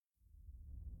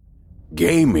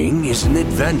Gaming is an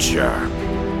adventure.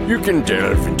 You can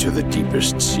delve into the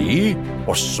deepest sea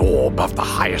or soar above the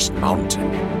highest mountain.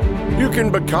 You can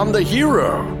become the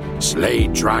hero, slay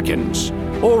dragons,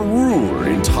 or rule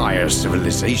entire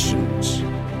civilizations.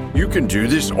 You can do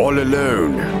this all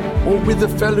alone or with the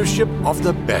fellowship of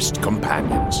the best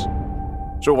companions.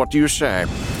 So what do you say?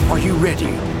 Are you ready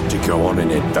to go on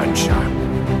an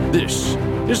adventure? This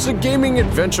is the Gaming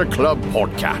Adventure Club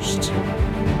podcast.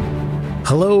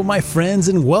 Hello, my friends,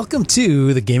 and welcome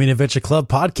to the Gaming Adventure Club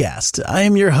podcast. I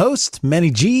am your host,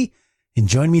 Manny G, and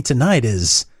joining me tonight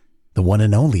is the one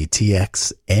and only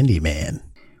TX Andy Man.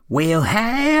 Well,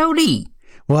 howdy.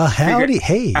 Well, howdy.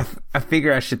 Hey. I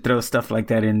figure I should throw stuff like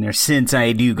that in there since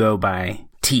I do go by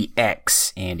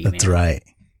TX Andy Man. That's right.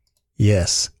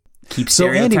 Yes. Keep so,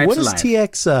 stereotypes Andy, what does alive.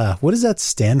 TX, what does that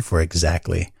stand for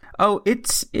exactly? Oh,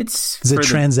 it's Is it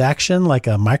transaction, like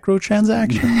a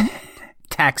microtransaction?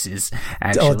 taxes,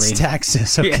 actually. Oh, it's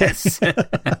taxes. Okay. Yes. I'm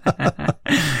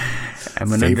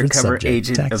an Favorite undercover subject,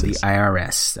 agent taxes. of the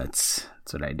IRS. That's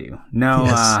what I do. No,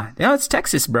 Yes. no, it's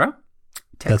Texas, bro.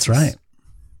 That's Texas. right.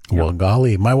 Well,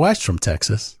 golly, my wife's from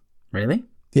Texas. Really?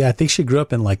 Yeah, I think she grew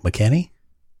up in like McKinney,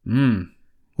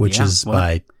 which Yeah, is well-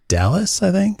 by Dallas,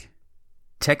 I think.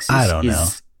 Texas I don't know.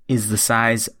 is the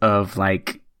size of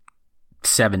like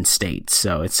 7 states,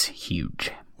 so it's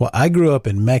huge. Well, I grew up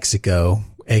in Mexico,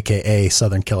 aka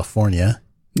Southern California.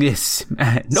 Yes.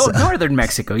 No, Northern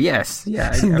Mexico. Yes.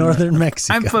 Yeah. Northern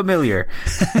Mexico. I'm familiar.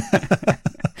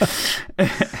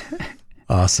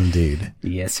 Awesome, dude.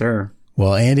 Yes, sir.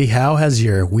 Well, Andy, how has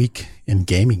your week in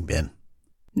gaming been?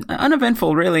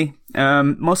 Uneventful, really.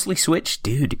 Mostly Switch.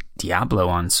 Dude, Diablo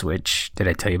on Switch. Did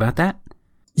I tell you about that?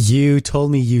 You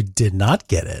told me you did not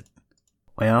get it.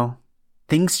 Well,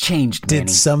 things changed, Did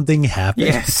Manny. something happen?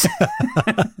 Yes.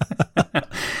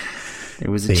 There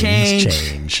was a Things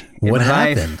change. in What my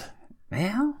life. happened?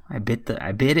 Well, I bit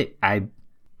it. I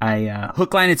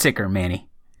hook, line, and sinker, Manny.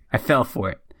 I fell for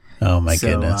it. Oh my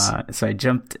goodness. So I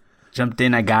jumped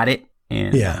in. I got it,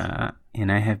 and Yeah.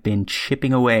 And I have been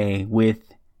chipping away with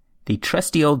the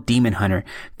trusty old Demon Hunter.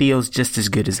 Feels just as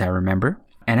good as I remember,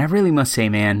 and I really must say,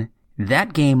 man,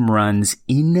 that game runs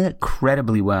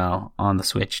incredibly well on the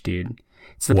Switch, dude.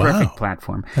 It's the Wow. perfect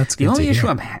platform. That's the good only to issue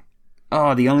hear.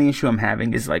 the only issue I'm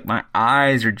having is like my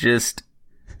eyes are just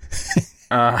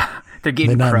they're getting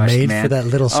They're not crushed, made man. for that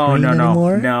little Oh screen no,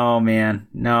 anymore? no,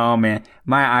 man.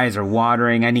 My eyes are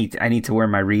watering. I need to wear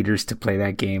my readers to play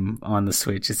that game on the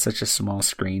Switch. It's such a small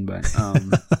screen, but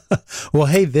Well,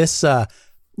 hey, this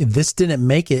didn't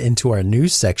make it into our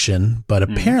news section, but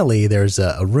apparently there's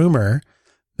a rumor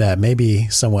that may be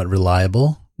somewhat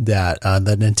reliable that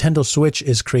the Nintendo Switch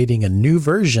is creating a new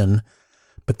version,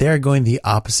 but they're going the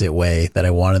opposite way that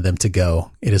I wanted them to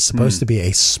go. It is supposed to be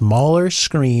a smaller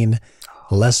screen,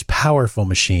 less powerful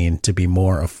machine to be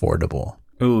more affordable.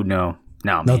 ooh, no,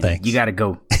 No man. thanks. You gotta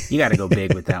go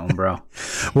big with that one, bro.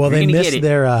 Well, You're they gonna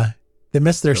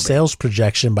missed get their sales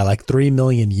projection by like 3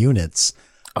 million units.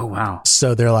 Oh wow,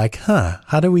 So they're like,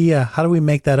 how do we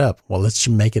make that up? Well, let's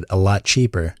make it a lot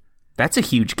cheaper. that's a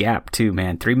huge gap too,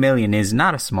 man. 3 million is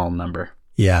not a small number.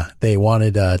 Yeah, they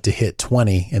wanted to hit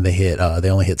 20, and they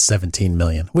only hit 17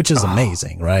 million, which is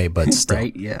amazing, right? But still,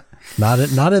 Right? Yeah.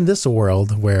 not in this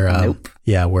world where Nope.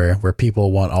 where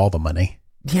people want all the money.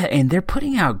 Yeah, and they're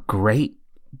putting out great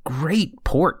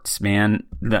ports, man.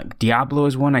 The Diablo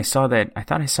is one I saw that I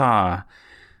thought I saw.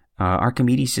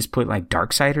 Archimedes just put like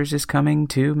Darksiders is coming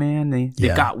too, man.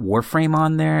 They've got Warframe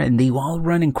on there, and they all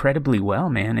run incredibly well,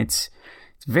 man. It's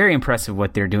very impressive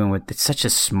what they're doing with it's such a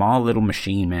small little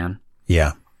machine, man.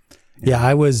 Yeah.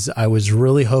 I was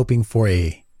really hoping for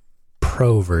a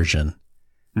pro version.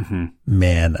 Mm-hmm.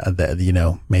 Man,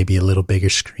 that maybe a little bigger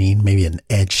screen, maybe an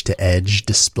edge-to-edge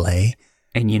display.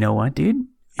 And you know what, dude?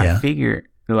 Yeah. I figure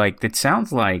like it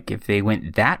sounds like if they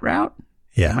went that route,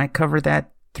 Yeah. it might cover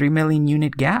that 3 million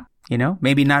unit gap.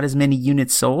 Maybe not as many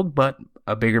units sold, but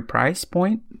a bigger price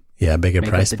point. Yeah, bigger Make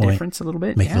price up the point. difference a little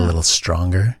bit. Make it a little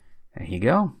stronger, There you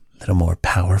go. a little more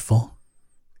powerful.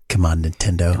 Come on,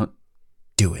 Nintendo. Don't-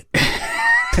 Do it.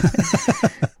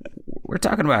 We're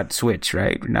talking about Switch,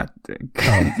 right? We're not.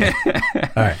 Okay.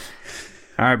 All right.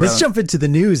 All right, bro. Let's jump into the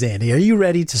news, Andy. Are you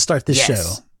ready to start this show?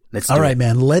 Let's do All right, it.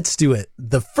 man. Let's do it.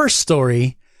 The first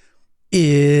story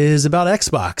is about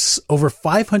Xbox. Over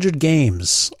 500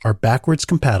 games are backwards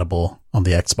compatible on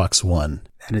the Xbox One.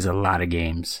 That is a lot of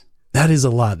games. That is a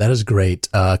lot. That is great.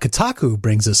 Kotaku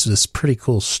brings us this pretty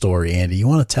cool story, Andy. You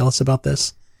want to tell us about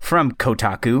this? From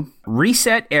Kotaku,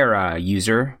 Reset Era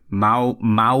user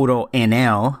Mauro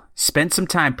NL spent some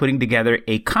time putting together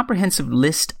a comprehensive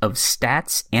list of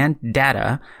stats and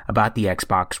data about the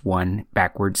Xbox One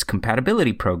backwards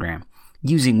compatibility program.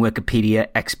 Using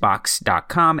Wikipedia,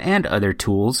 Xbox.com, and other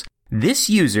tools, this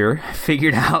user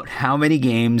figured out how many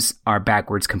games are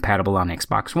backwards compatible on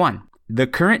Xbox One. The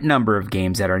current number of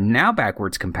games that are now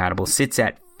backwards compatible sits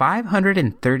at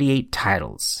 538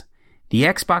 titles. The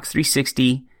Xbox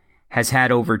 360 has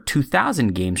had over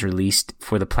 2,000 games released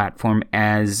for the platform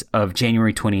as of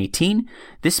January 2018.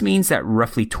 This means that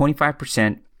roughly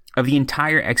 25% of the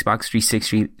entire Xbox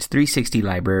 360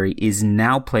 library is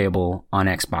now playable on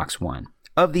Xbox One.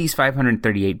 Of these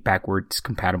 538 backwards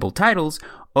compatible titles,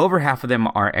 over half of them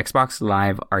are Xbox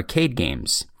Live Arcade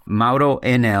games. Mauro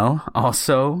NL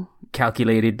also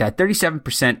calculated that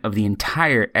 37% of the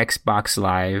entire Xbox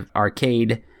Live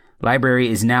Arcade library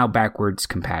is now backwards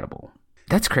compatible.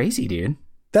 That's crazy, dude.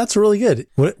 That's really good.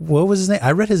 What was his name?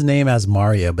 I read his name as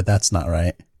Mario, but that's not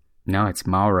right. No, it's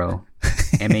Mauro.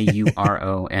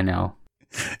 Mauronl.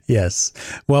 Yes.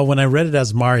 Well, when I read it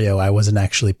as Mario, I wasn't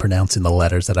actually pronouncing the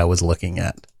letters that I was looking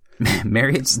at.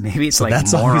 Maybe it's so like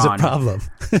that's moron. always a problem.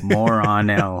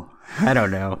 Moronl. I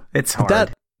don't know. It's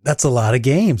hard. That's a lot of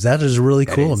games. That is really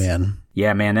cool, man.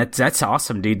 Yeah, man. That's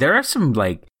awesome, dude. There are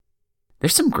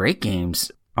there's some great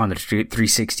games on the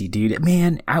 360, dude.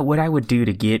 Man, what I would do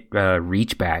to get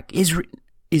Reach back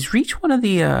is Reach one of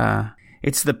the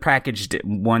it's the packaged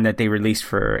one that they released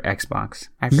for Xbox.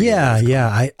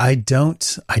 Yeah. I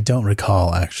don't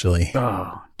recall actually.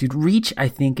 Oh, dude, Reach I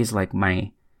think is like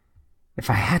if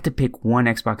I had to pick one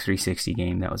Xbox 360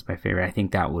 game that was my favorite, I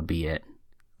think that would be it.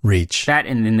 Reach. That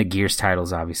and then the Gears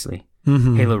titles, obviously.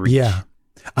 Mm-hmm. Halo Reach. Yeah.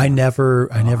 I never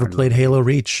played Halo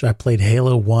Reach. I played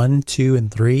Halo 1, 2,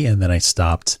 and 3, and then I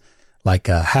stopped like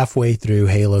halfway through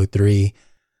Halo 3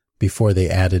 before they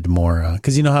added more.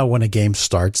 Because you know how when a game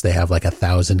starts, they have like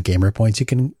 1,000 gamer points you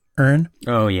can earn?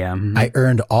 Oh, yeah. Mm-hmm. I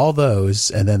earned all those,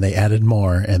 and then they added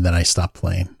more, and then I stopped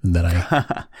playing, and then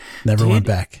I never went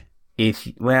back.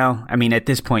 At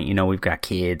this point, we've got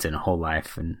kids and a whole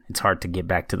life, and it's hard to get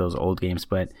back to those old games,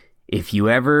 but if you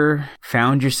ever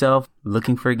found yourself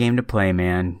looking for a game to play,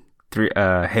 man,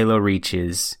 Halo Reach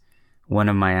is one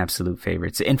of my absolute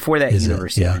favorites. And for that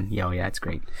universe, yeah, it's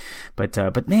great.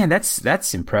 But man,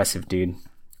 that's impressive, dude.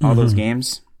 All those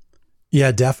games.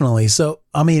 Yeah, definitely. So,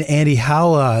 Andy,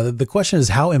 how the question is,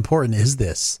 how important is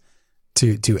this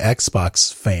to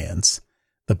Xbox fans,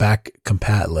 the back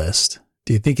compat list?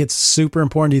 Do you think it's super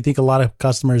important? Do you think a lot of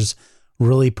customers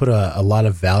really put a lot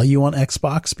of value on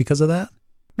Xbox because of that?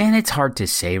 Man, it's hard to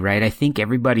say, right? I think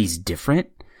everybody's different.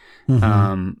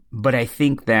 Mm-hmm. But I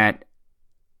think that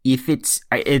if it's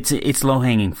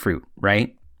low-hanging fruit,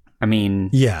 right?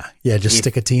 Just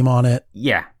stick a team on it.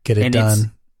 Yeah. Get it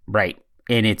done. Right.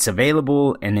 And it's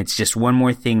available, and it's just one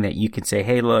more thing that you can say,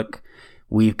 hey, look,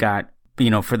 we've got,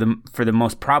 for the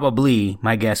most, probably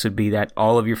my guess would be that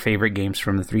all of your favorite games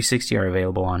from the 360 are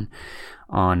available on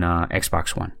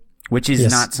Xbox One, which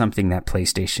is not something that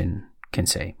PlayStation can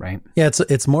say, right? Yeah,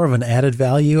 it's more of an added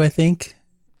value, I think.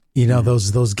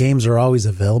 Those games are always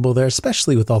available there,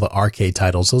 especially with all the arcade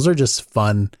titles. Those are just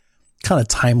fun, kind of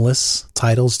timeless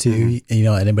titles too.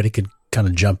 Mm-hmm. Anybody could kind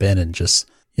of jump in and just,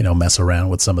 mess around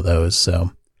with some of those.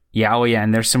 So yeah,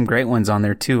 and there's some great ones on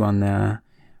there too on the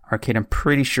arcade. I'm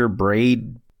pretty sure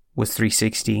Braid was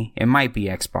 360. It might be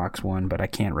Xbox One, but I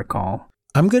can't recall.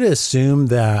 I'm going to assume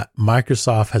that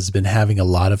Microsoft has been having a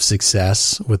lot of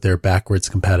success with their backwards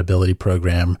compatibility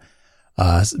program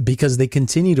because they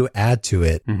continue to add to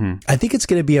it. Mm-hmm. I think it's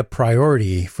going to be a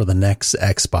priority for the next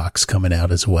Xbox coming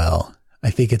out as well.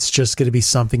 I think it's just going to be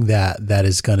something that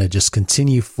is going to just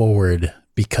continue forward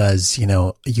because,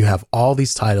 you have all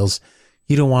these titles.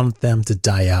 You don't want them to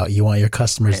die out. You want your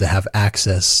customers to have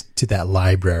access to that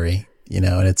library, and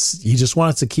you just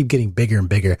want it to keep getting bigger and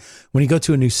bigger. When you go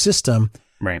to a new system,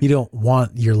 right, you don't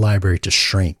want your library to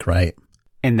shrink, right?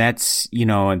 And that's,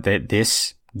 that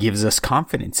this gives us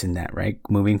confidence in that, right?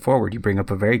 Moving forward, you bring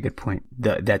up a very good point.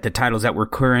 That the titles that we're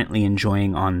currently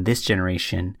enjoying on this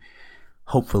generation,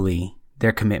 hopefully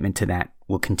their commitment to that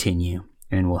will continue,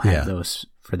 and we'll have those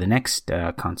for the next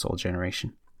console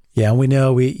generation. Yeah, and we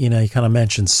know you kind of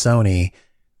mentioned Sony.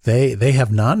 They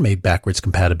have not made backwards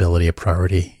compatibility a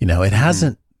priority. It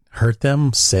hasn't hurt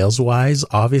them sales wise,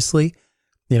 obviously.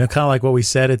 Kind of like what we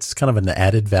said, it's kind of an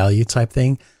added value type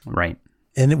thing. Right.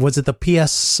 And was it the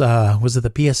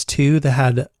PS2 that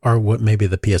had, or what, maybe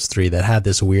the PS3 that had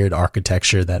this weird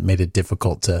architecture that made it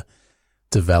difficult to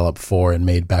develop for and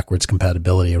made backwards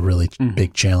compatibility a really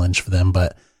big challenge for them.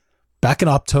 But back in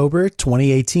October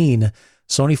 2018,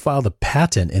 Sony filed a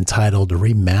patent entitled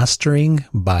Remastering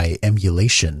by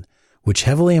Emulation, which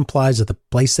heavily implies that the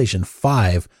PlayStation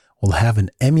 5 will have an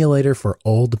emulator for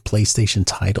old PlayStation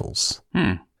titles.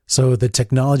 So the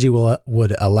technology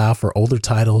would allow for older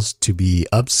titles to be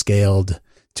upscaled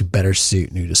to better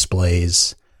suit new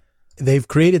displays. They've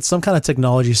created some kind of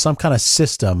technology, some kind of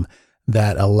system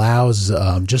that allows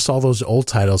just all those old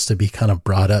titles to be kind of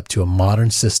brought up to a modern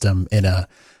system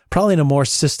probably in a more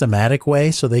systematic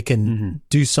way, so they can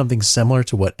do something similar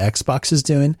to what Xbox is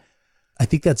doing. I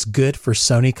think that's good for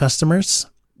Sony customers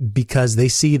because they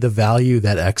see the value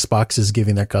that Xbox is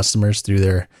giving their customers through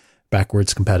their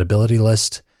backwards compatibility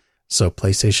list. So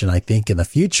PlayStation, I think in the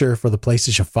future for the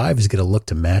PlayStation 5 is going to look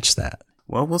to match that.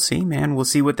 Well, we'll see, man. We'll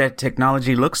see what that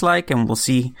technology looks like, and we'll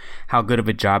see how good of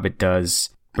a job it does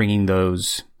bringing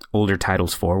those older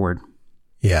titles forward.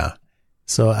 Yeah.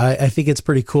 So I think it's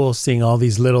pretty cool seeing all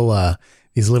these little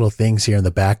things here in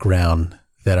the background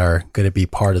that are going to be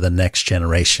part of the next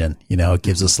generation. You know, it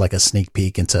gives us like a sneak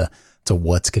peek into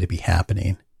what's going to be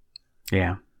happening.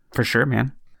 Yeah, for sure,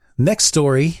 man. Next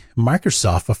story,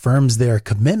 Microsoft affirms their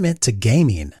commitment to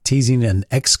gaming, teasing an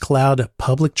xCloud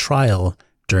public trial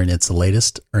during its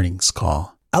latest earnings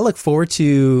call. I look forward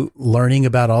to learning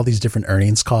about all these different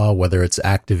earnings call, whether it's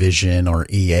Activision or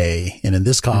EA. And in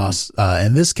this case,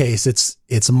 it's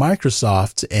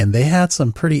Microsoft, and they had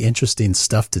some pretty interesting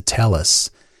stuff to tell us.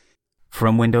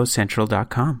 From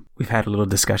WindowsCentral.com. We've had a little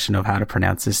discussion of how to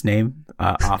pronounce this name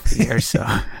off the air, so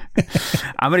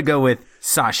I'm going to go with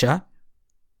Sasha.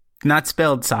 Not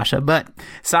spelled Sasha, but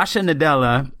Sasha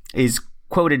Nadella is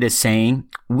quoted as saying,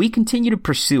 "We continue to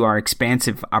pursue our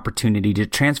expansive opportunity to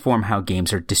transform how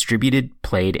games are distributed,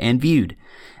 played, and viewed.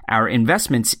 Our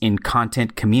investments in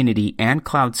content, community, and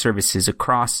cloud services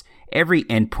across every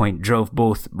endpoint drove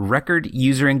both record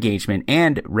user engagement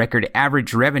and record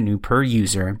average revenue per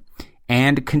user,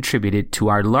 and contributed to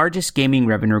our largest gaming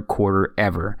revenue quarter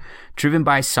ever, driven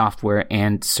by software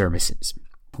and services.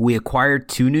 We acquired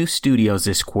 2 new studios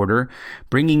this quarter,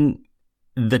 bringing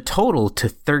the total to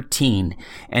 13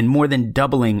 and more than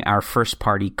doubling our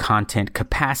first-party content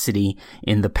capacity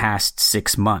in the past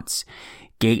 6 months.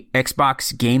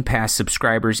 Xbox Game Pass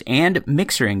subscribers and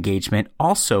Mixer engagement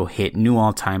also hit new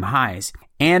all-time highs.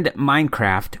 And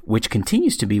Minecraft, which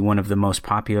continues to be one of the most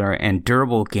popular and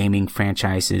durable gaming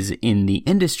franchises in the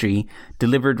industry,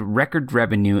 delivered record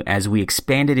revenue as we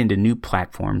expanded into new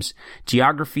platforms,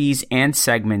 geographies, and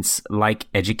segments like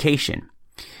education.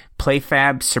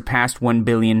 PlayFab surpassed 1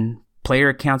 billion player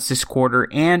accounts this quarter,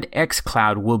 and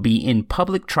xCloud will be in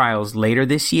public trials later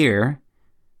this year.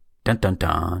 Dun dun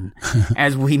dun.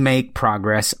 As we make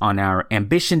progress on our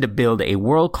ambition to build a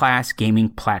world-class gaming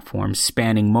platform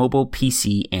spanning mobile,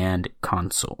 PC, and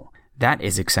console." That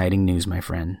is exciting news, my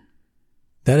friend.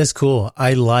 That is cool.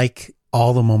 I like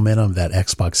all the momentum that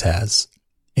Xbox has,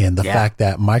 and the fact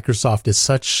that Microsoft is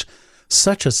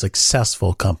such a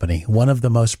successful company, one of the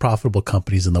most profitable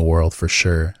companies in the world for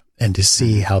sure. And to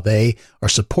see how they are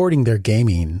supporting their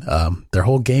gaming, their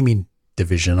whole gaming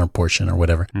division or portion or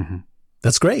whatever.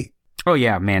 That's great. Oh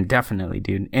yeah, man, definitely,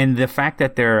 dude. And the fact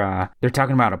that they're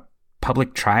talking about a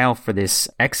public trial for this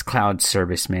xCloud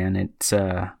service, man, it's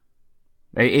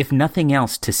if nothing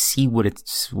else, to see what it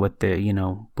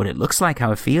looks like,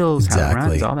 how it feels, how it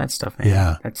runs, all that stuff, man.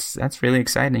 Yeah, that's really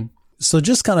exciting. So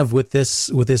just kind of with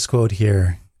this quote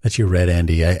here that you read,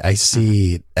 Andy, I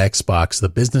see Xbox, the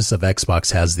business of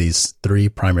Xbox has these 3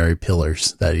 primary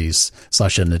pillars that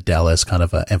Satya Nadella is kind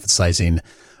of emphasizing.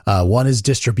 1 is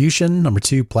distribution, number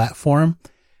 2, platform,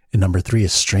 and number 3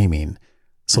 is streaming.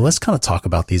 So let's kind of talk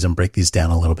about these and break these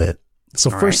down a little bit. So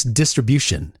first,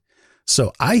 distribution.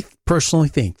 So I personally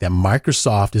think that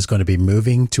Microsoft is going to be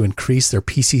moving to increase their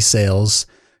PC sales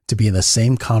to be in the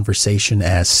same conversation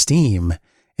as Steam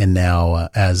and now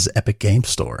as Epic Game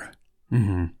Store.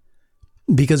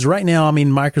 Because right now, I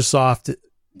mean, Microsoft,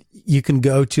 you can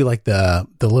go to like the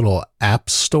little app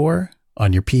store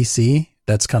on your PC.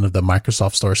 That's kind of the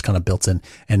Microsoft store is kind of built in,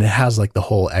 and it has like the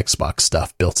whole Xbox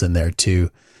stuff built in there too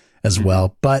as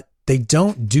well. But they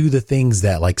don't do the things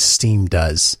that like Steam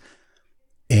does.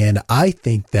 And I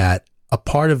think that a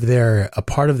part of their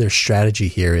strategy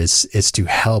here is to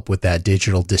help with that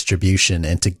digital distribution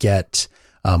and to get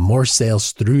more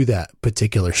sales through that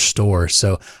particular store.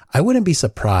 So I wouldn't be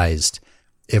surprised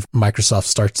if Microsoft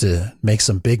starts to make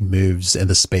some big moves in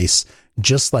the space,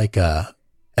 just like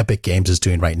Epic Games is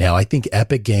doing right now. I think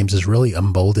Epic Games has really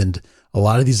emboldened a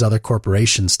lot of these other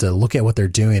corporations to look at what they're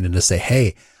doing and to say,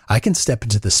 hey, I can step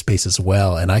into this space as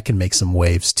well, and I can make some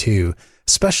waves too,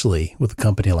 especially with a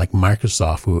company like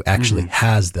Microsoft, who actually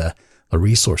has the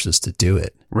resources to do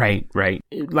it. Right.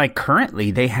 Like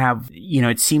currently they have,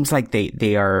 it seems like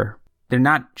they're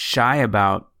not shy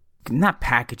about not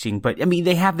packaging, but I mean,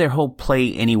 they have their whole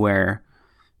Play Anywhere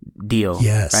deal,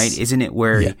 yes. right? Isn't it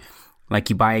where like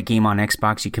you buy a game on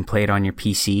Xbox, you can play it on your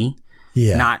PC?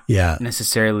 Yeah. Not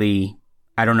necessarily,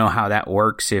 I don't know how that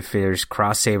works if there's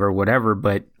cross save or whatever,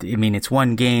 but I mean, it's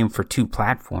one game for two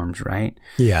platforms, right?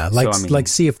 Yeah. Like, like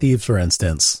Sea of Thieves, for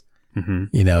instance,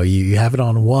 you know, you have it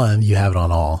on one, you have it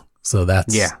on all. So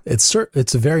that's,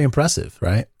 it's very impressive,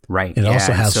 right? Right. It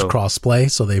also has cross play.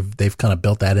 So they've kind of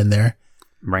built that in there.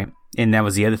 Right. And that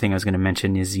was the other thing I was going to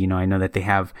mention is, you know, I know that they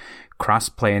have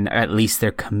cross-play, and at least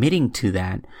they're committing to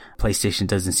that. PlayStation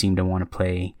doesn't seem to want to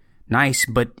play nice,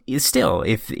 but still,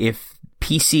 if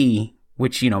PC,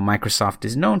 which, you know, Microsoft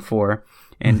is known for,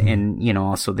 and you know,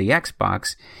 also the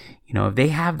Xbox, you know, if they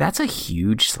have, that's a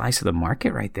huge slice of the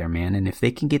market right there, man. And if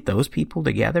they can get those people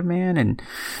together, man, and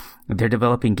they're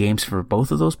developing games for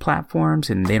both of those platforms,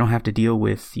 and they don't have to deal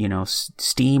with, you know,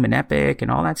 Steam and Epic and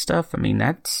all that stuff, I mean,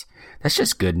 that's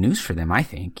just good news for them, I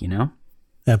think, you know?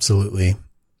 Absolutely.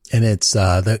 And it's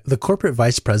the corporate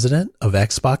vice president of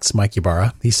Xbox, Mike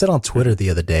Ybarra. He said on Twitter the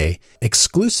other day,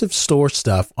 exclusive store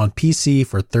stuff on PC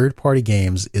for third-party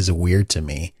games is weird to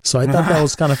me. So I thought that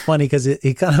was kind of funny because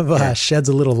it kind of sheds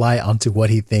a little light onto what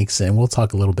he thinks. And we'll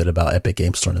talk a little bit about Epic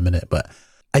Game Store in a minute. But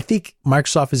I think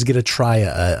Microsoft is going to try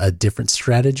a different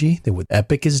strategy than what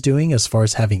Epic is doing as far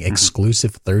as having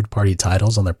exclusive third-party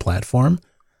titles on their platform.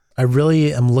 I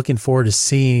really am looking forward to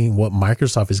seeing what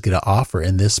Microsoft is going to offer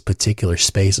in this particular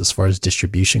space as far as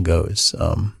distribution goes.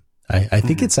 I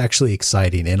think it's actually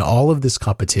exciting, and all of this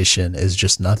competition is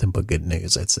just nothing but good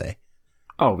news, I'd say.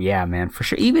 Oh, yeah, man, for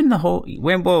sure. Even the whole,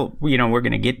 well, you know, we're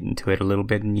going to get into it a little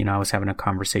bit. And, you know, I was having a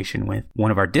conversation with one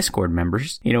of our Discord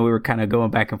members. You know, we were kind of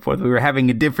going back and forth. We were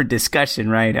having a different discussion,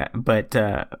 right? But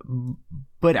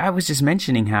I was just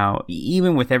mentioning how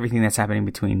even with everything that's happening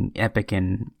between Epic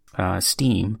and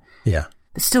Steam,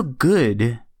 it's still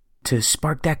good to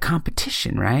spark that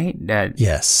competition, right?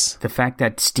 Yes. The fact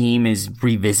that Steam is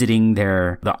revisiting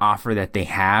the offer that they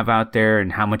have out there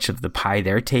and how much of the pie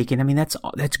they're taking. I mean, that's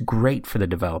great for the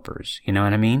developers. You know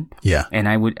what I mean? Yeah. And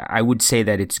I would say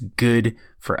that it's good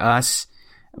for us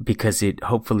because it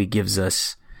hopefully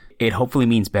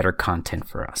means better content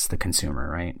for us, the consumer,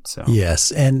 right? So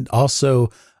yes, and also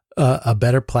a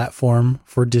better platform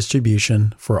for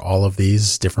distribution for all of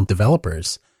these different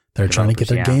developers. They're trying to get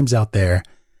their games out there,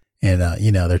 and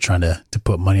you know, they're trying to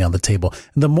put money on the table.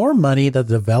 And the more money that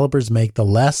the developers make, the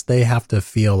less they have to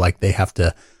feel like they have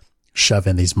to shove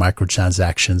in these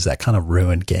microtransactions that kind of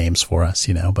ruin games for us,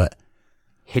 you know. But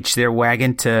hitch their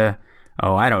wagon to,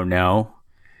 I don't know,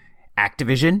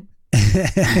 Activision.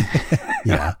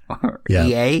 Yeah.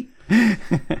 EA.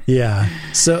 Yeah.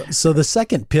 So the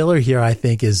second pillar here, I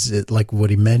think, is like what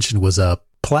he mentioned was a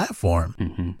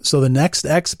platform. So the next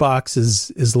Xbox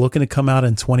is looking to come out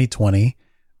in 2020,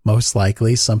 most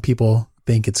likely. Some people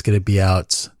think it's going to be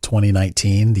out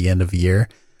 2019, the end of the year,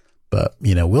 but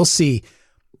you know, we'll see.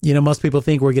 You know, most people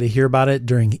think we're going to hear about it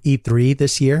during E3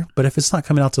 this year, but if it's not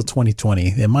coming out till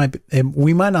 2020,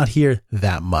 we might not hear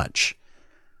that much.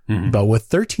 But with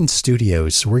 13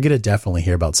 studios, we're going to definitely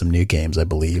hear about some new games, I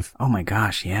believe. Oh my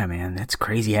gosh. Yeah, man. That's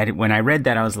crazy. When I read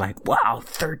that, I was like, wow,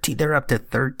 13. They're up to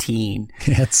 13.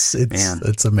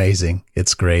 It's amazing.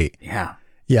 It's great. Yeah.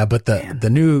 Yeah. But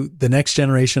the next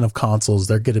generation of consoles,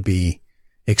 they're going to be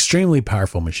extremely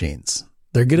powerful machines.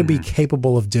 They're going to be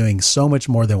capable of doing so much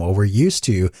more than what we're used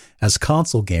to as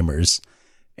console gamers.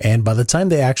 And by the time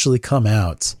they actually come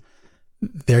out,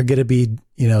 they're going to be,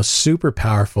 you know, super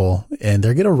powerful, and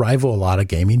they're going to rival a lot of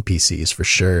gaming PCs for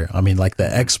sure. I mean, like the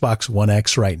Xbox One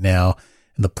X right now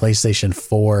and the PlayStation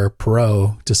 4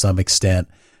 Pro to some extent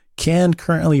can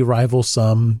currently rival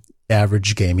some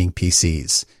average gaming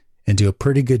PCs and do a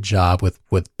pretty good job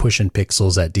with pushing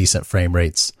pixels at decent frame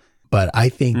rates. But I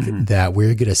think that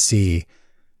we're going to see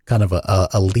kind of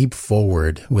a leap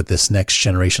forward with this next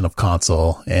generation of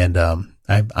console. And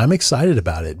I'm excited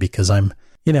about it because I'm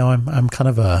kind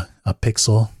of a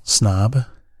pixel snob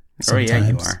sometimes. Oh, yeah,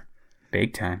 you are.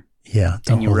 Big time. Yeah.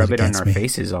 And you rub it on our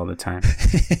faces all the time.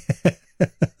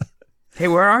 Hey,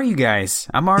 where are you guys?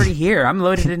 I'm already here. I'm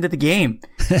loaded into the game.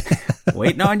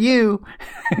 Waiting on you.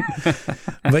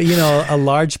 But, you know, a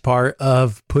large part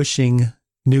of pushing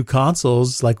new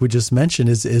consoles, like we just mentioned,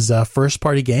 is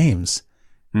first-party games.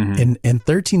 And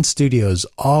 13 studios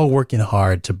all working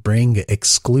hard to bring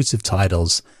exclusive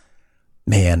titles.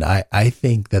 Man, I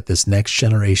think that this next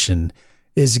generation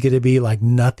is going to be like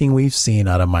nothing we've seen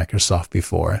out of Microsoft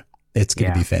before. It's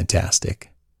going to be fantastic.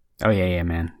 Oh, yeah,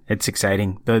 man. It's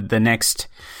exciting. The next,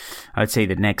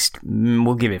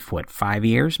 we'll give it, 5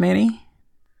 years, maybe?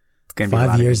 It's going to be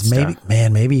 5 years, maybe,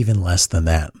 man, maybe even less than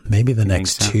that. Maybe the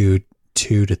next 2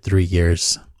 2 to 3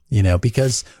 years,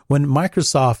 because when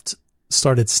Microsoft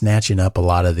started snatching up a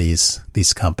lot of these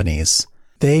companies,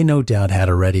 they no doubt had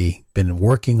already been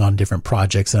working on different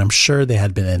projects, and I'm sure they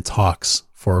had been in talks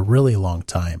for a really long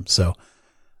time. So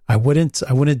I wouldn't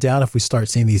doubt if we start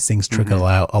seeing these things trickle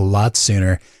out a lot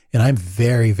sooner. And I'm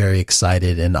very, very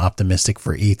excited and optimistic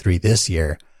for E3 this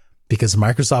year, because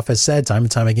Microsoft has said time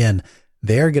and time again,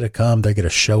 they're going to come, they're going to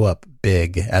show up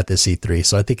big at this E3.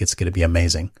 So I think it's going to be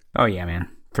amazing. Oh yeah, man,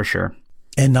 for sure.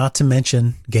 And not to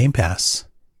mention Game Pass.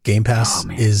 Game Pass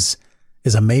is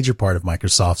a major part of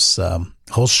Microsoft's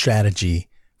whole strategy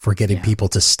for getting people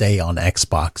to stay on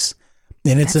Xbox.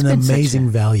 And it's an amazing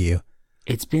value.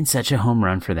 It's been such a home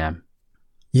run for them.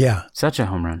 Yeah. Such a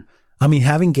home run. I mean,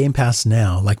 having Game Pass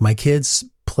now, like my kids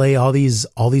play all these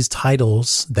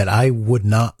titles that I would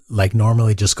not like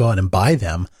normally just go out and buy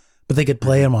them, but they could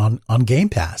play them on Game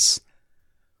Pass.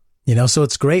 So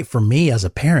it's great for me as a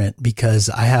parent because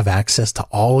I have access to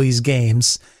all these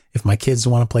games. If my kids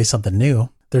want to play something new,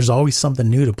 there's always something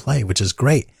new to play, which is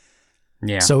great.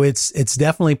 Yeah. So it's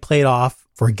definitely played off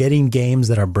for getting games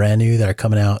that are brand new, that are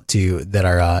coming out that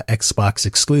are Xbox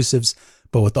exclusives.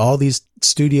 But with all these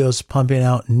studios pumping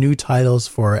out new titles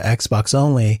for Xbox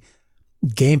only,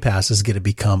 Game Pass is going to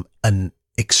become an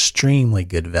extremely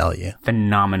good value.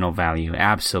 Phenomenal value.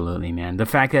 Absolutely, man. The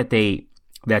fact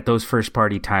that those first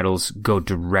party titles go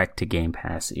direct to Game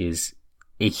Pass is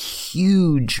a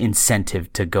huge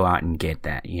incentive to go out and get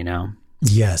that,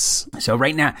 Yes. So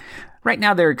right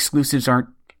now their exclusives aren't,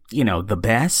 the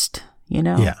best,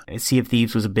 Yeah. Sea of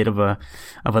Thieves was a bit of a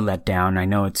letdown. I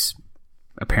know it's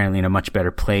apparently in a much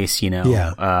better place,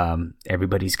 Yeah.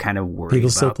 Everybody's kind of worried People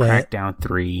still about play Crackdown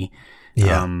 3.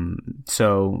 Yeah.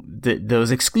 So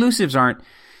those exclusives aren't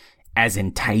as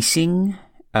enticing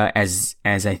as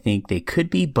I think they could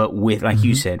be, but with, like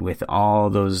you said, with all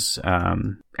those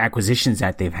acquisitions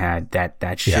that they've had,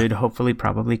 that should hopefully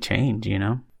probably change,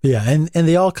 Yeah, and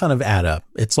they all kind of add up.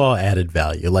 It's all added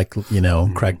value, like,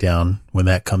 Crackdown, when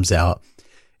that comes out.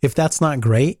 If that's not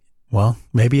great, well,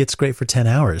 maybe it's great for 10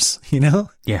 hours,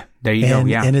 Yeah, there you go,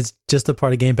 yeah. And it's just a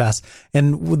part of Game Pass.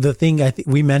 And the thing, I think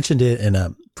we mentioned it in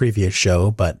a previous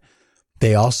show, but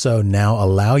they also now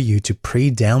allow you to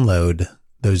pre-download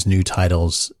those new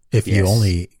titles if you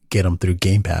only get them through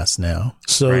Game Pass now.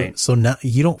 So now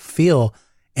you don't feel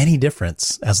any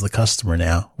difference as the customer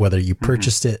now, whether you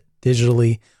purchased it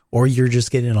digitally or you're just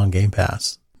getting it on Game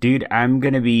Pass. Dude, I'm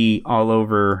going to be all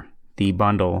over the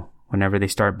bundle whenever they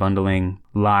start bundling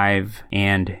Live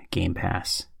and Game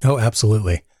Pass. Oh,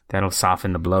 absolutely. That'll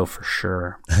soften the blow for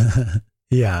sure.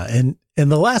 Yeah. And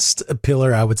the last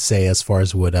pillar I would say, as far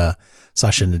as what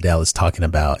Satya Nadella is talking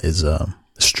about, is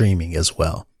streaming as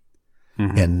well.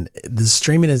 And the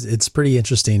streaming it's pretty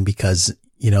interesting because,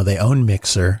 they own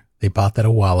Mixer. They bought that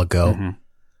a while ago.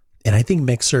 And I think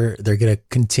Mixer, they're going to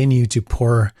continue to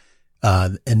pour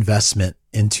investment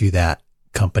into that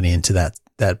company, into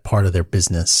that part of their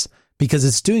business, because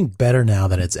it's doing better now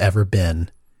than it's ever been.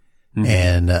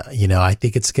 And, I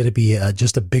think it's going to be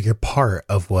just a bigger part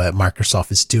of what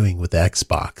Microsoft is doing with the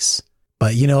Xbox.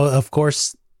 But, of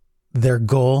course, their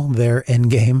goal, their end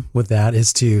game with that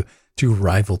is to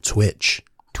rival Twitch.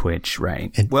 Twitch,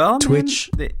 right. And well, Twitch.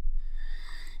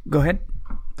 Go ahead.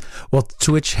 Well,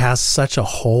 Twitch has such a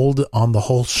hold on the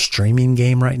whole streaming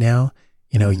game right now.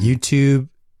 YouTube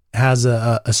has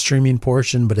a streaming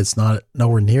portion, but it's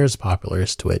nowhere near as popular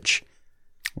as Twitch.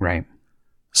 Right.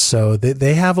 So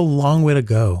they have a long way to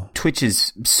go. Twitch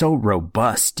is so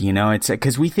robust, it's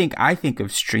because I think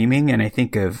of streaming and I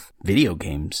think of video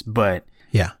games, but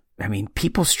yeah, I mean,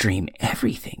 people stream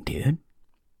everything, dude.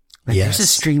 There's a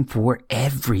stream for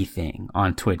everything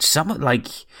on Twitch.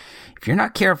 If you're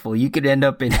not careful, you could end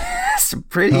up in some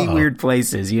pretty weird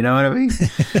places. You know what I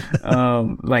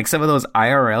mean? Like some of those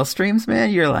IRL streams,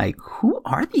 man, you're like, who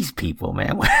are these people,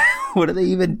 man? What are they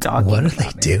even talking about? What are they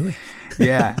doing?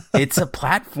 Yeah. It's a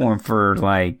platform for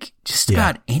just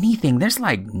about anything. There's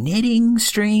knitting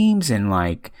streams and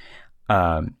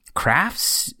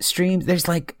crafts streams.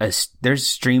 There's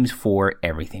streams for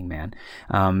everything, man.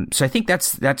 So I think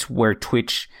that's where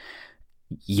Twitch,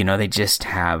 they just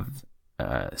have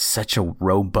such a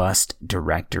robust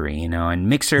directory, and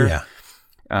Mixer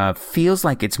feels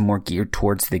like it's more geared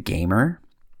towards the gamer.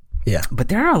 Yeah. But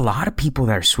there are a lot of people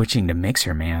that are switching to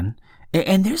Mixer, man.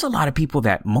 And there's a lot of people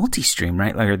that multi-stream,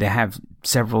 right? Or they have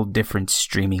several different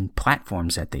streaming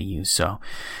platforms that they use. So,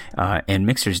 and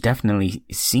Mixer's definitely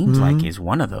seems like is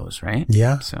one of those, right?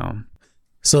 Yeah.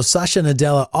 So Satya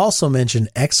Nadella also mentioned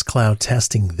xCloud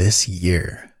testing this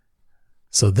year.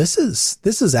 So this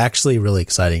is actually really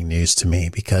exciting news to me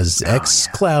because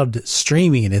xCloud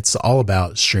streaming, it's all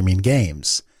about streaming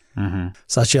games.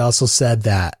 Satya also said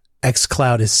that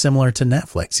xCloud is similar to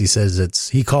Netflix. He says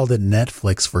he called it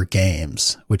Netflix for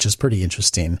games, which is pretty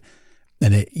interesting.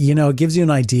 And it gives you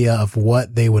an idea of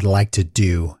what they would like to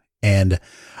do. And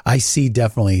I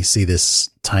definitely see this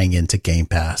tying into Game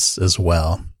Pass as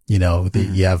well. You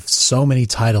have so many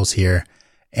titles here,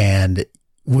 and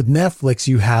with Netflix,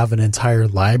 you have an entire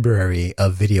library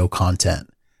of video content.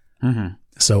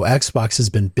 So Xbox has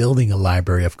been building a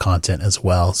library of content as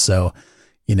well. So,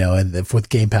 and with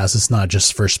Game Pass, it's not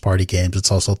just first party games,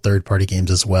 it's also third party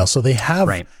games as well. So they have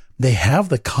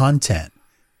the content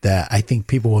that I think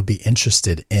people would be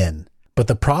interested in. But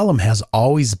the problem has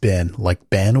always been like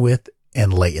bandwidth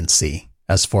and latency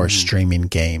as far as streaming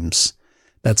games.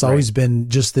 That's always been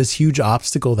just this huge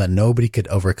obstacle that nobody could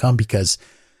overcome because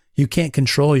you can't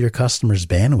control your customers'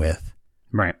 bandwidth.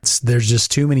 Right. There's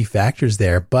just too many factors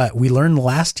there. But we learned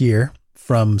last year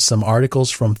from some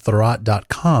articles from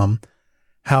Thurrott.com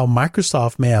how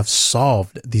Microsoft may have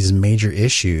solved these major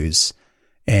issues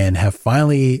and have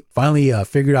finally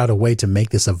figured out a way to make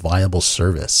this a viable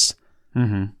service.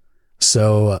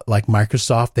 So like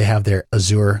Microsoft, they have their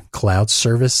Azure cloud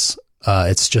service.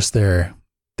 It's just their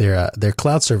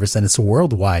cloud service, and it's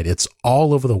worldwide. It's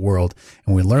all over the world.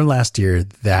 And we learned last year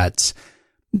that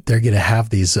they're going to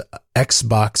have these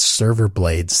Xbox server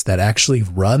blades that actually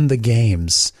run the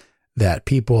games that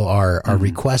people are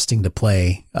requesting to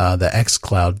play. The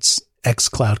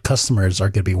xCloud customers are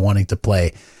going to be wanting to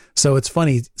play. So it's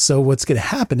funny. So what's going to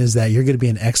happen is that you're going to be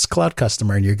an xCloud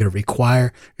customer and you're going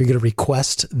to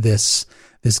request this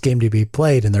game to be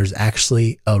played. And there's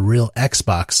actually a real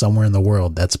Xbox somewhere in the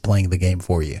world that's playing the game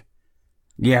for you.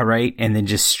 Yeah, right. And then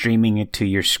just streaming it to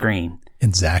your screen.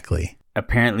 Exactly.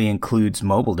 Apparently includes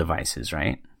mobile devices,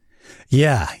 right?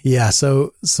 Yeah.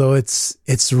 So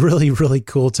it's really, really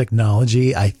cool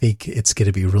technology. I think it's going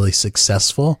to be really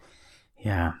successful.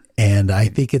 Yeah. And I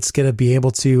think it's going to be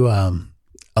able to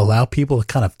allow people to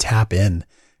kind of tap in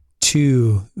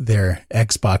to their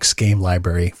Xbox game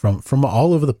library from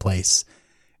all over the place.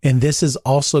 And this is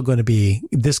also going to be,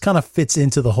 this kind of fits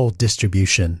into the whole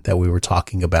distribution that we were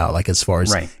talking about, like as far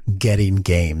as getting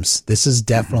games. This is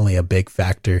definitely a big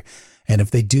factor. And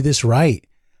if they do this right,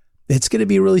 it's going to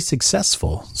be really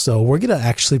successful. So we're going to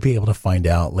actually be able to find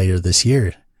out later this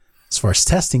year as far as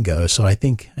testing goes. So I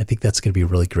think that's going to be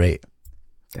really great.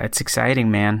 That's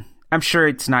exciting, man. I'm sure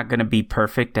it's not going to be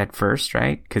perfect at first,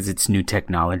 right? Because it's new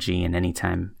technology, and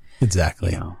anytime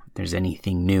there's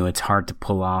anything new, it's hard to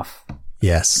pull off.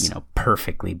 Yes.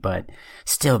 Perfectly. But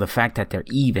still, the fact that they're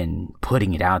even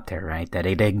putting it out there, right? That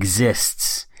it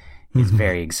exists is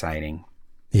very exciting.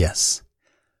 Yes.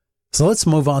 So let's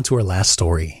move on to our last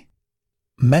story.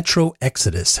 Metro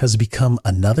Exodus has become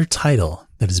another title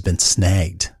that has been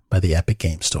snagged by the Epic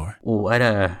Game Store. What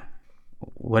a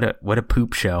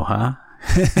poop show, huh?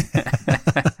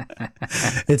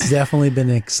 It's definitely been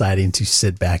exciting to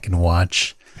sit back and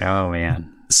watch. Oh,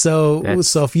 man. So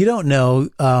if you don't know,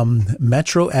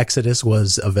 Metro Exodus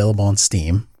was available on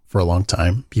Steam for a long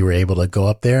time. You were able to go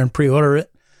up there and pre-order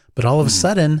it. But all of a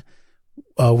sudden,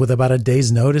 with about a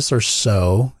day's notice or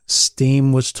so,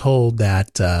 Steam was told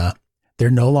that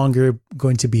they're no longer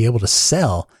going to be able to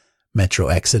sell Metro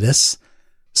Exodus.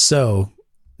 So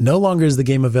no longer is the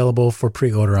game available for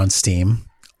pre-order on Steam.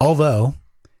 Although,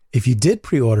 if you did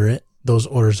pre-order it, those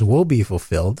orders will be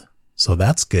fulfilled. So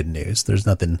that's good news. There's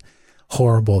nothing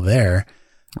horrible there.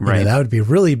 Right. That would be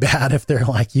really bad if they're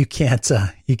like, you can't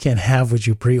have what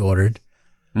you pre-ordered.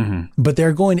 But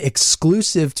they're going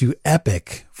exclusive to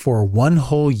Epic for 1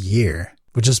 whole year,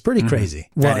 which is pretty crazy.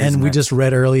 Well, and we just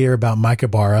read earlier about Mike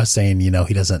Ibarra saying,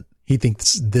 he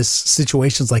thinks this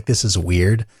situations like this is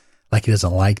weird. Like he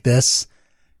doesn't like this.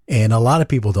 And a lot of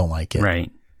people don't like it.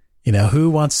 Right. Who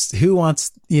wants,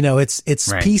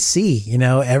 it's right.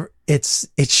 PC,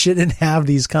 it shouldn't have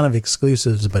these kind of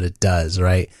exclusives, but it does.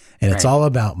 Right. And it's all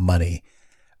about money.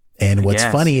 And what's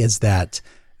funny is that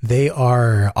they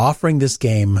are offering this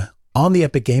game on the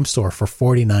Epic Game Store for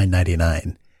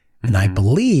 $49.99. And I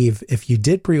believe if you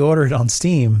did pre-order it on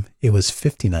Steam, it was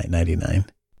 $59.99.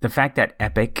 The fact that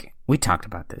Epic, we talked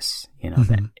about this,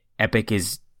 that Epic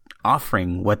is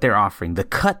offering what they're offering, the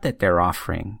cut that they're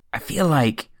offering. I feel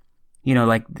like,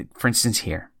 like for instance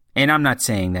here, and I'm not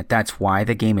saying that that's why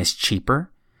the game is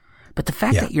cheaper, but the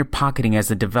fact that you're pocketing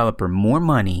as a developer more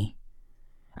money,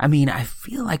 I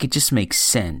feel like it just makes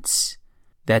sense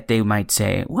that they might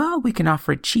say, well, we can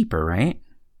offer it cheaper, right?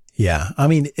 Yeah.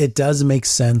 It does make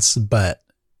sense, but,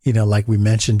 like we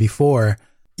mentioned before,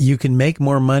 you can make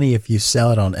more money if you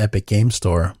sell it on Epic Game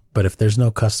Store, But if there's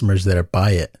no customers that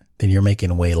buy it, then you're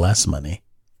making way less money.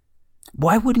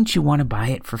 Why wouldn't you want to buy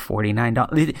it for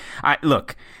 $49?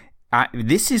 Look,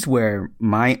 this is where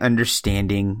my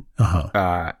understanding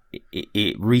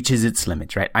it reaches its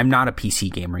limits, right? I'm not a PC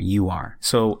gamer. You are.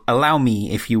 So allow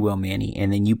me, if you will, Manny,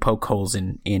 and then you poke holes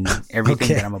in everything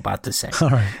that I'm about to say. All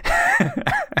right.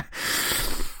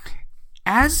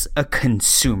 As a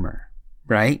consumer,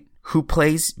 right, who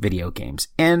plays video games,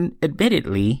 and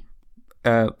admittedly,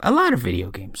 a lot of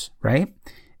video games, right?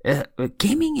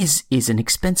 Gaming is an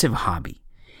expensive hobby.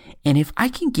 And if I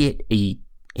can get the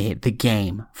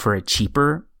game for a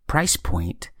cheaper price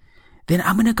point, then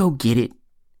I'm going to go get it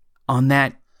on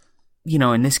that,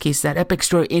 in this case, that Epic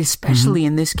Store, especially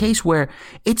in this case where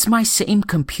it's my same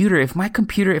computer. If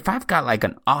I've got like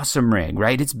an awesome rig,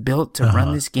 right? It's built to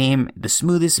run this game the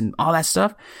smoothest and all that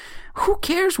stuff. Who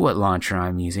cares what launcher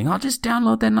I'm using? I'll just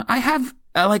download that. I have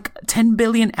like 10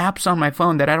 billion apps on my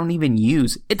phone that I don't even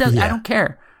use. I don't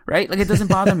care, right? Like it doesn't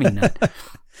bother me none.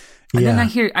 And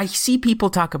then I see people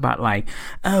talk about like,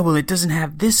 oh, well, it doesn't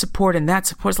have this support and that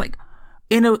support. It's like,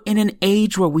 in an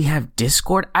age where we have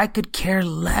Discord, I could care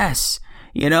less.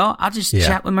 I'll just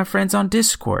chat with my friends on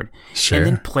Discord and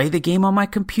then play the game on my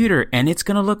computer and it's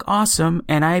going to look awesome.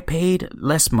 And I paid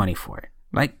less money for it.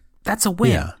 Like that's a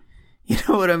win. Yeah. You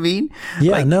know what I mean?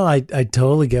 Yeah, I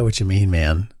totally get what you mean,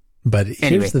 man. But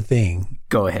here's the thing.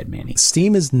 Go ahead, Manny.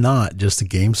 Steam is not just a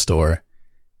game store.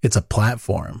 It's a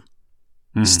platform.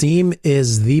 Steam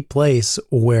is the place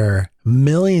where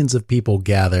millions of people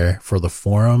gather for the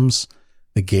forums,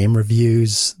 the game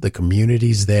reviews, the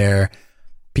communities there.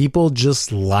 People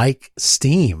just like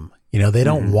Steam. They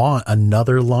don't want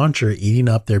another launcher eating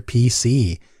up their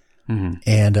PC.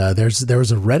 And there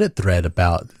was a Reddit thread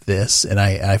about this, and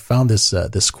I found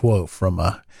this quote from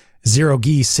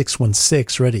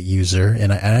ZeroGee616 Reddit user,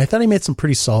 and I thought he made some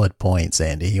pretty solid points.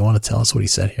 Andy, you want to tell us what he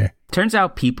said here? Turns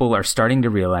out people are starting to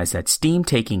realize that Steam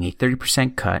taking a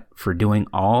 30% cut for doing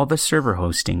all the server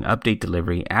hosting, update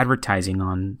delivery, advertising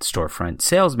on storefront,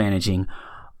 sales managing,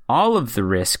 all of the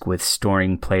risk with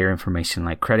storing player information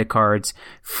like credit cards,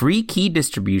 free key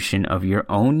distribution of your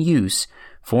own use,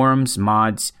 forums,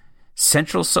 mods,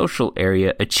 central social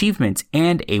area, achievements,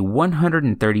 and a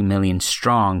 130 million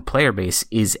strong player base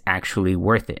is actually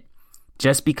worth it.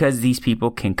 Just because these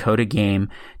people can code a game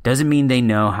doesn't mean they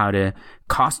know how to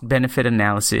cost-benefit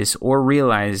analysis or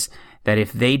realize that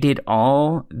if they did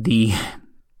all the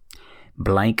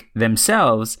blank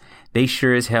themselves, they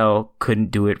sure as hell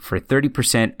couldn't do it for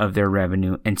 30% of their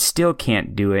revenue and still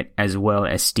can't do it as well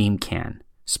as Steam can.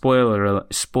 Spoiler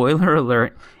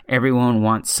alert, everyone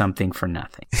wants something for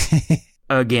nothing.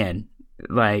 Again,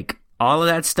 like all of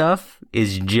that stuff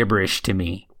is gibberish to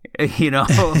me.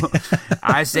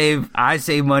 I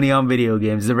save money on video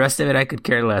games. The rest of it I could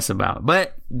care less about.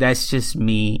 But that's just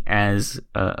me as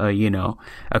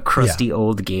a crusty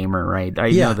old gamer, right?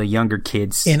 I know the younger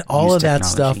kids. And all of that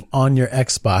stuff on your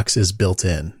Xbox is built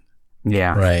in.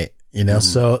 Yeah. Right.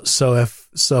 So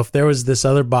if there was this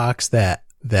other box that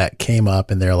came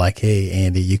up and they're like, hey,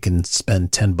 Andy, you can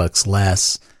spend $10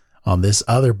 less on this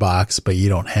other box, but you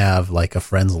don't have like a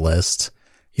friends list.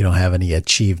 You don't have any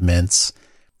achievements.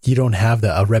 You don't have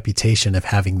a reputation of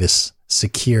having this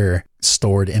secure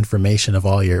stored information of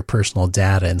all your personal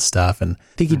data and stuff. And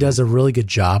I think he does a really good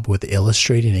job with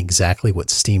illustrating exactly what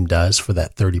Steam does for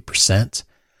that 30%.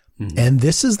 And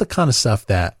this is the kind of stuff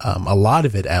that a lot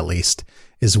of it, at least,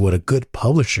 is what a good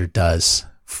publisher does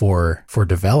for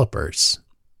developers.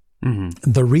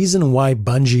 The reason why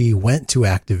Bungie went to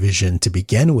Activision to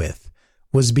begin with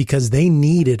was because they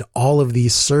needed all of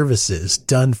these services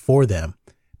done for them,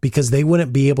 because they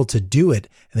wouldn't be able to do it,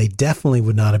 and they definitely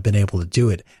would not have been able to do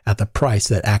it at the price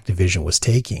that Activision was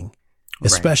taking,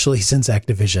 especially since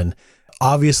Activision,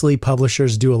 obviously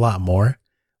publishers do a lot more,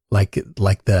 like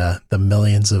the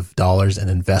millions of dollars in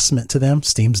investment to them.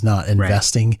 Steam's not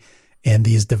investing in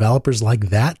these developers like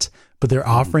that, but they're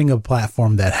offering a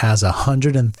platform that has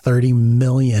 130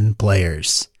 million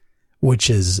players, which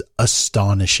is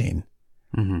astonishing.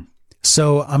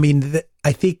 So, I mean,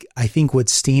 I think what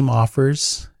Steam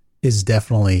offers is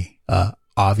definitely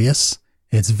obvious.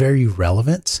 It's very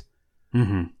relevant,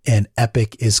 and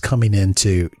Epic is coming in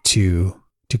to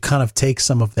kind of take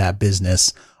some of that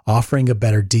business, offering a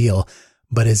better deal,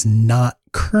 but is not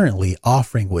currently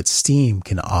offering what Steam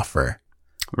can offer,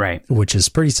 right? Which is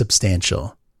pretty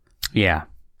substantial. Yeah.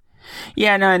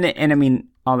 No, and I mean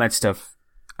all that stuff.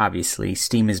 Obviously,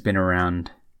 Steam has been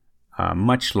around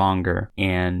much longer,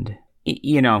 and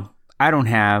I don't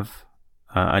have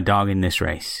a dog in this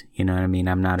race. You know what I mean?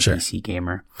 I'm not a PC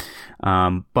gamer.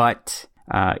 But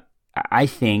I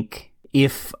think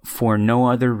if for no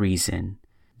other reason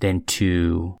than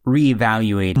to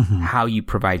reevaluate how you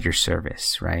provide your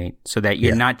service, right? So that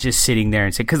you're not just sitting there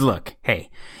and say, because look,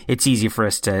 hey, it's easy for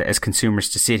us to, as consumers,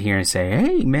 to sit here and say,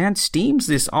 hey, man, Steam's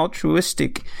this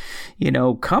altruistic,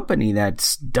 company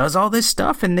that does all this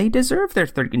stuff and they deserve their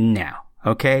 30. No.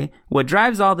 Okay. What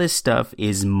drives all this stuff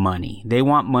is money. They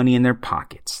want money in their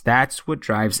pockets. That's what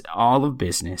drives all of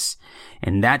business.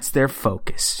 And that's their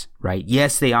focus, right?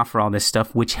 Yes, they offer all this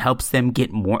stuff, which helps them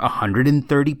get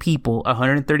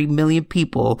 130 million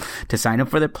people to sign up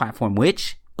for their platform,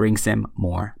 which brings them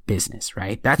more business,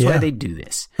 right? That's why they do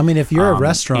this. I mean, if you're a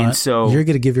restaurant, you're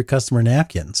going to give your customer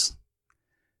napkins,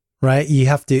 right? You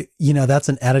have to, that's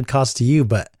an added cost to you,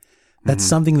 but that's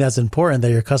something that's important that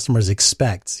your customers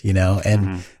expect,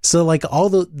 and so like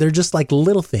they're just like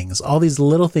little things. All these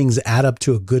little things add up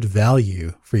to a good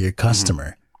value for your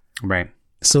customer. Right.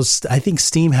 So I think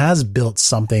Steam has built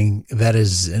something that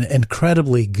is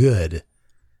incredibly good,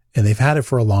 and they've had it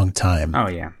for a long time. Oh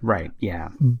yeah. Right. Yeah.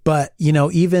 But,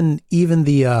 even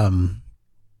the,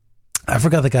 I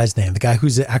forgot the guy's name, the guy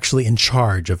who's actually in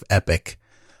charge of Epic.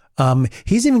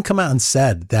 He's even come out and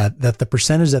said that the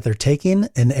percentage that they're taking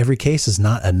in every case is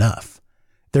not enough.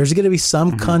 There's going to be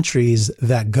some countries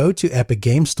that go to Epic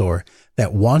Game Store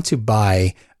that want to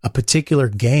buy a particular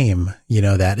game,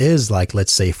 that is like,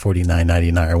 let's say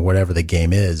 $49.99 or whatever the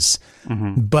game is.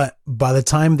 But by the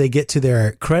time they get to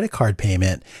their credit card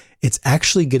payment, it's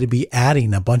actually going to be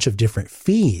adding a bunch of different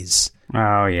fees.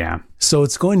 Oh yeah. So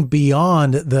it's going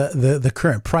beyond the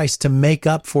current price to make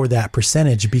up for that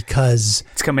percentage because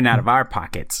it's coming out of our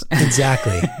pockets.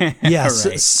 Exactly. Yes.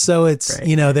 Right. So it's,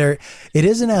 it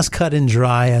isn't as cut and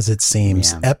dry as it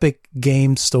seems. Yeah. Epic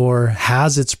Game Store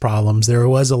has its problems. There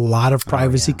was a lot of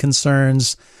privacy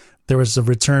concerns. There was a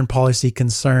return policy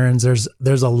concerns.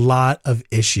 There's a lot of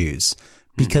issues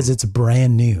because it's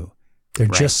brand new. They're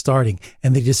just starting,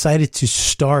 and they decided to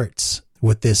start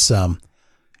with this, some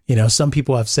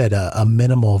people have said a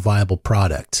minimal viable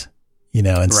product,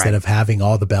 instead of having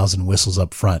all the bells and whistles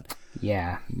up front.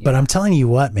 Yeah. But I'm telling you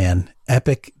what, man,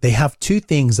 Epic, they have two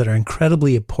things that are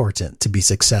incredibly important to be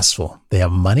successful. They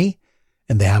have money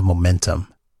and they have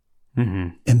momentum.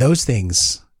 And those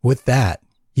things, with that,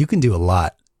 you can do a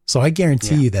lot. So I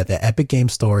guarantee you that the Epic Game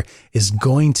Store is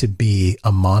going to be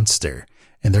a monster,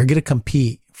 and they're going to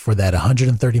compete for that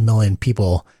 130 million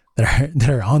people that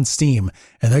are on Steam,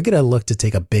 and they're going to look to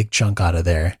take a big chunk out of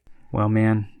there. Well,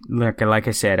 man, look, like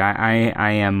I said,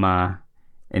 I am,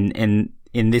 in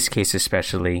this case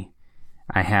especially,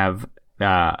 I have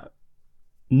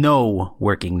no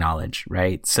working knowledge,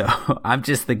 right? So I'm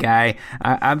just the guy.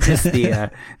 I'm just the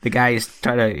guy who's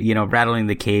trying to, rattling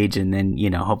the cage, and then,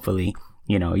 hopefully,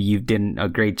 you've done a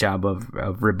great job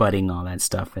of rebutting all that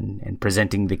stuff and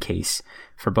presenting the case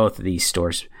for both of these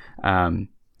stores.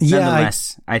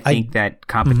 Nonetheless, I think that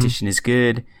competition is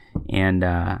good, and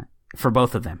for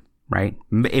both of them, right?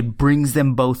 It brings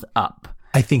them both up.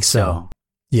 I think so.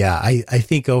 Yeah, I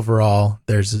think overall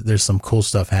there's some cool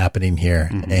stuff happening here,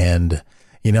 and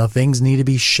things need to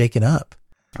be shaken up.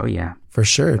 Oh yeah, for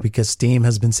sure, because Steam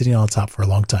has been sitting on top for a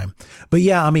long time. But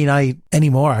yeah, I mean, I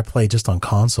play just on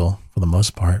console for the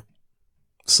most part.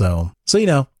 So I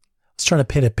was trying to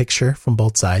paint a picture from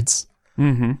both sides.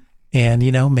 And,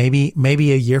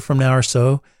 maybe a year from now or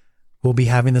so, we'll be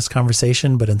having this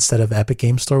conversation, but instead of Epic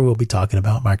Game Store, we'll be talking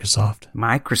about Microsoft.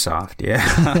 Yeah.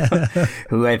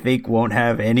 Who I think won't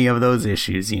have any of those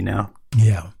issues, Yeah.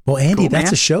 Well, Andy, cool,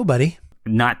 that's a show, buddy.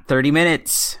 Not 30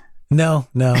 minutes. No.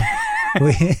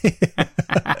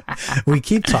 We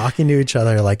keep talking to each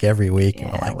other like every week. Yeah,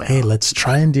 and we're like, hey, let's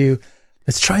try and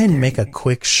make a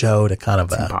quick show to kind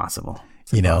of, impossible.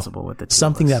 It's impossible with the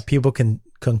something that people can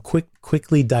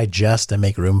quickly digest and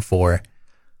make room for,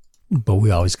 but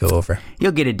we always go over.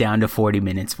 You'll get it down to 40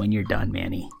 minutes when you're done,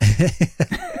 Manny.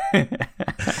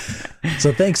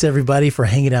 So thanks everybody for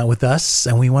hanging out with us,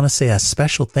 and we want to say a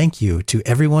special thank you to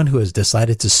everyone who has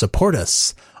decided to support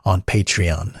us on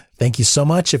Patreon. Thank you so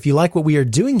much. If you like what we are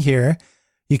doing here,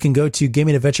 you can go to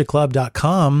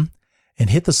gamingadventureclub.com and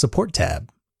hit the support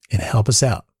tab and help us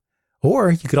out.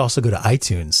 Or you could also go to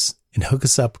iTunes and hook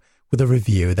us up with a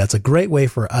review. That's a great way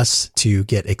for us to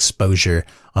get exposure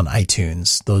on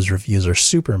iTunes. Those reviews are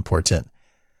super important.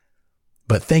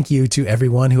 But thank you to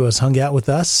everyone who has hung out with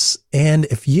us. And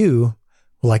if you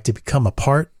would like to become a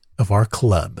part of our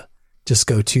club, just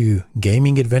go to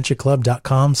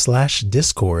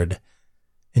gamingadventureclub.com/Discord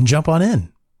and jump on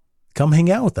in. Come hang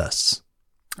out with us.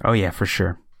 Oh yeah, for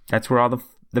sure. That's where all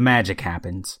the magic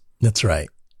happens. That's right.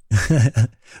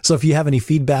 So if you have any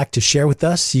feedback to share with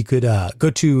us, you could go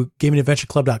to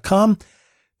gamingadventureclub.com.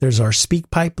 There's our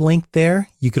SpeakPipe link there.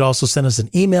 You could also send us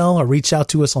an email or reach out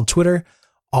to us on Twitter.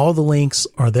 All the links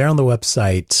are there on the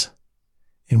website,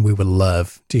 and we would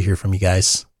love to hear from you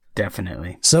guys.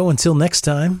 Definitely. So until next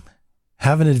time,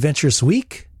 have an adventurous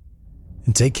week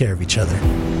and take care of each other.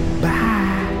 Bye.